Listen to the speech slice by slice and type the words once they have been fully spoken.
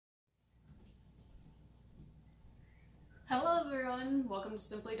everyone, welcome to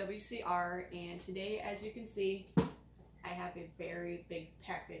Simply WCR, and today, as you can see, I have a very big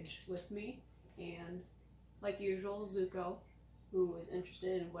package with me, and like usual, Zuko, who is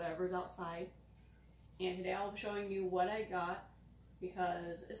interested in whatever's outside, and today I'll be showing you what I got,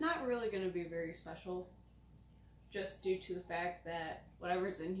 because it's not really going to be very special, just due to the fact that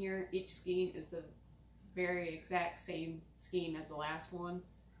whatever's in here, each skein is the very exact same skein as the last one.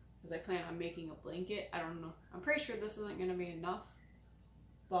 Because I plan on making a blanket. I don't know. I'm pretty sure this isn't going to be enough.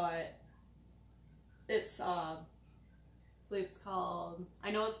 But it's, I believe it's called,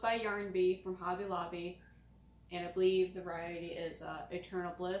 I know it's by Yarn Bee from Hobby Lobby. And I believe the variety is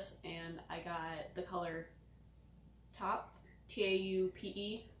Eternal Bliss. And I got the color Taupe,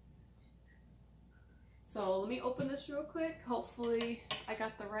 Taupe. So let me open this real quick. Hopefully I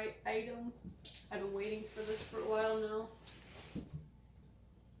got the right item. I've been waiting for this for a while now.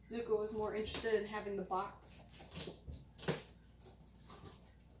 Zuko was more interested in having the box.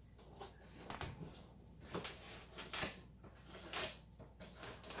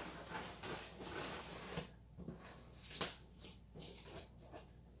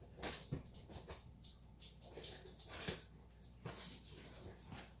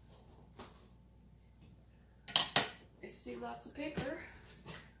 I see lots of paper.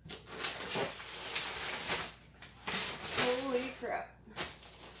 Holy crap.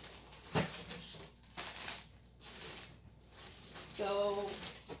 So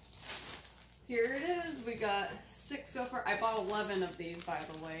here it is. We got 6 so far. I bought 11 of these, by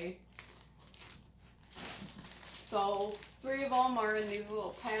the way. So 3 of them are in these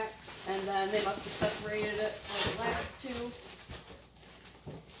little packs, and then they must have separated it for the last 2.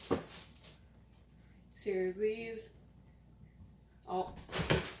 So here's these. Oh.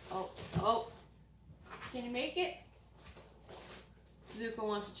 Can you make it? Zuko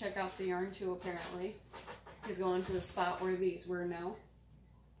wants to check out the yarn too, apparently. He's going to the spot where these were now.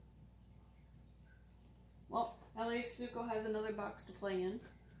 Well, at least Zuko has another box to play in.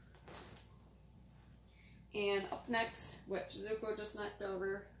 And up next, which Zuko just knocked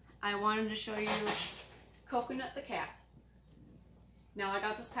over, I wanted to show you Coconut the Cat. Now I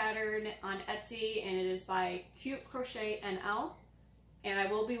got this pattern on Etsy and it is by CuteCrochetNL. And I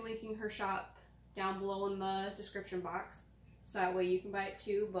will be linking her shop down below in the description box. So that way you can buy it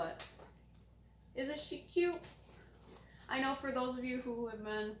too, but isn't she cute? I know for those of you who have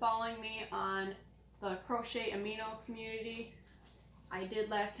been following me on the Crochet Amino community, I did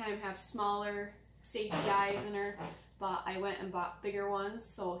last time have smaller safety eyes in her, but I went and bought bigger ones.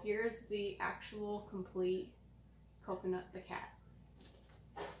 So here's the actual complete Coconut the Cat.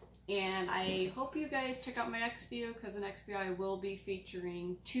 And I hope you guys check out my next video, because the next video I will be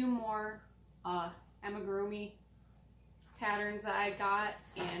featuring 2 more amigurumi patterns that I got,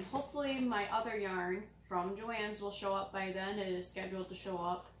 and hopefully my other yarn from Joann's will show up by then. It is scheduled to show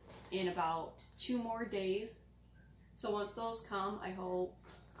up in about 2 more days. So once those come, I hope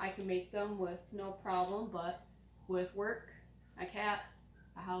I can make them with no problem, but with work, a cat,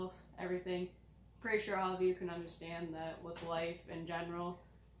 a house, everything, pretty sure all of you can understand that with life in general,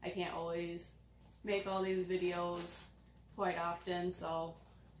 I can't always make all these videos quite often, so,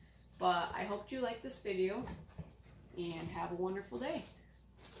 but I hope you like this video. And have a wonderful day.